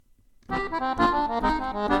Good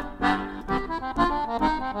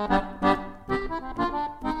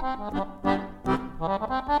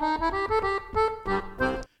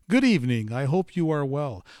evening. I hope you are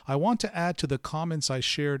well. I want to add to the comments I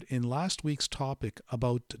shared in last week's topic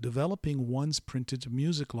about developing one's printed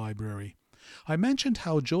music library. I mentioned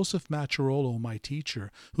how Joseph Maccherolo, my teacher,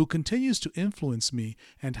 who continues to influence me,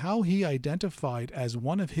 and how he identified as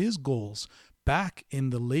one of his goals back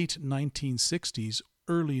in the late 1960s,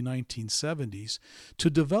 early 1970s, to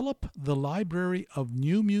develop the library of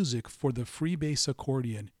new music for the freebase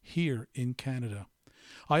accordion here in Canada.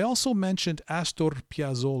 I also mentioned Astor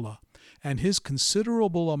Piazzolla and his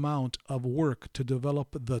considerable amount of work to develop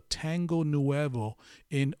the Tango Nuevo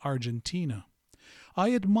in Argentina.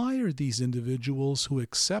 I admire these individuals who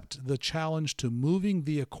accept the challenge to moving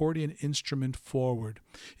the accordion instrument forward,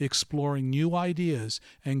 exploring new ideas,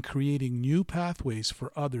 and creating new pathways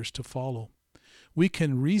for others to follow. We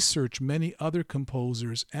can research many other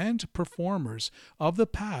composers and performers of the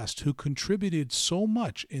past who contributed so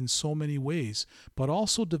much in so many ways, but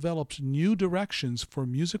also developed new directions for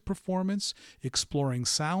music performance, exploring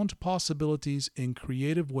sound possibilities in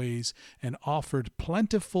creative ways, and offered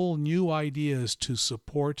plentiful new ideas to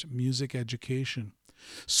support music education.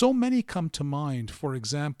 So many come to mind, for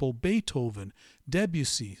example, Beethoven,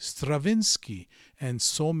 Debussy, Stravinsky, and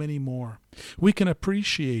so many more. We can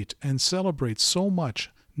appreciate and celebrate so much,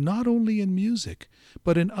 not only in music,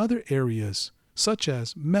 but in other areas, such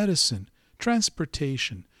as medicine,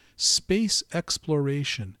 transportation, space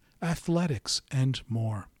exploration, athletics, and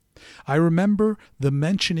more. I remember the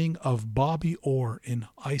mentioning of Bobby Orr in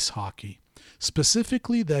ice hockey.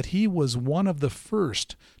 Specifically that he was one of the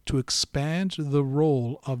first to expand the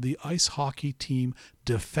role of the ice hockey team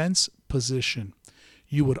defense position.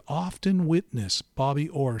 You would often witness Bobby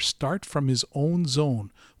Orr start from his own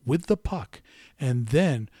zone with the puck, and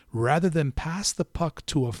then, rather than pass the puck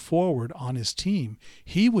to a forward on his team,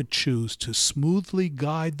 he would choose to smoothly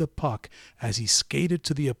guide the puck as he skated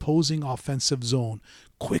to the opposing offensive zone,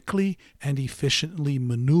 quickly and efficiently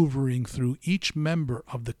maneuvering through each member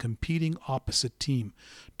of the competing opposite team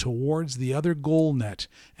towards the other goal net,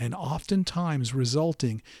 and oftentimes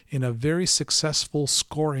resulting in a very successful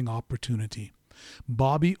scoring opportunity.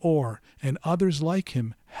 Bobby Orr and others like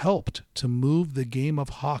him helped to move the game of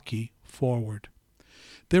hockey forward.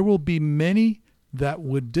 There will be many that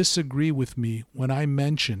would disagree with me when I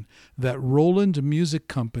mention that Roland Music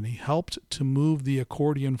Company helped to move the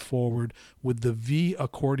accordion forward with the V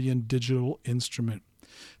accordion digital instrument.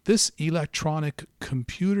 This electronic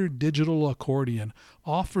computer digital accordion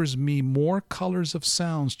offers me more colors of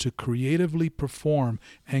sounds to creatively perform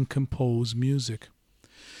and compose music.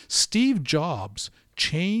 Steve Jobs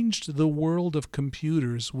changed the world of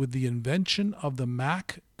computers with the invention of the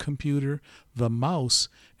Mac computer, the mouse,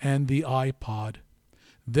 and the iPod.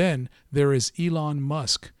 Then there is Elon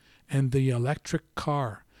Musk and the electric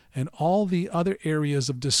car and all the other areas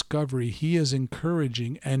of discovery he is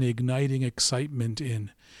encouraging and igniting excitement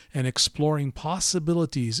in, and exploring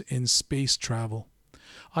possibilities in space travel.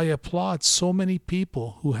 I applaud so many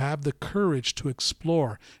people who have the courage to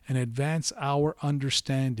explore and advance our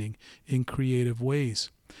understanding in creative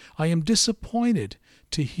ways. I am disappointed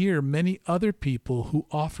to hear many other people who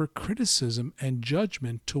offer criticism and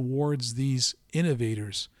judgment towards these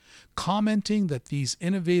innovators, commenting that these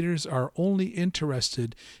innovators are only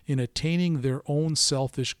interested in attaining their own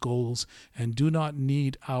selfish goals and do not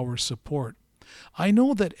need our support. I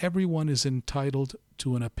know that everyone is entitled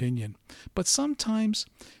to an opinion, but sometimes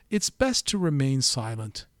it's best to remain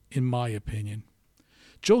silent, in my opinion.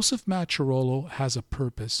 Joseph Maccherolo has a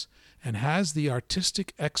purpose and has the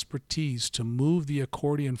artistic expertise to move the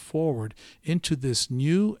accordion forward into this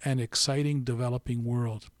new and exciting developing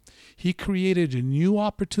world. He created new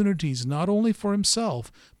opportunities not only for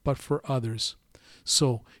himself, but for others.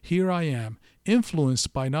 So here I am,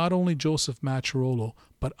 influenced by not only Joseph Maccherolo,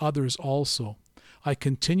 but others also. I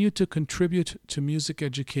continue to contribute to music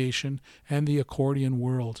education and the accordion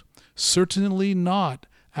world. Certainly not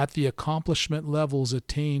at the accomplishment levels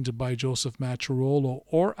attained by Joseph Maccherolo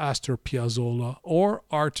or Astor Piazzolla or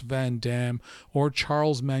Art Van Dam or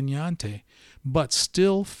Charles Magnante, but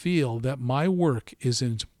still feel that my work is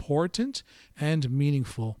important and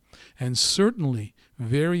meaningful, and certainly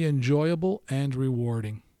very enjoyable and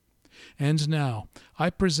rewarding. And now, I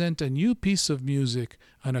present a new piece of music,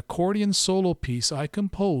 an accordion solo piece I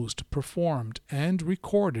composed, performed, and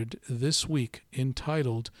recorded this week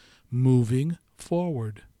entitled Moving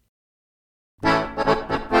Forward.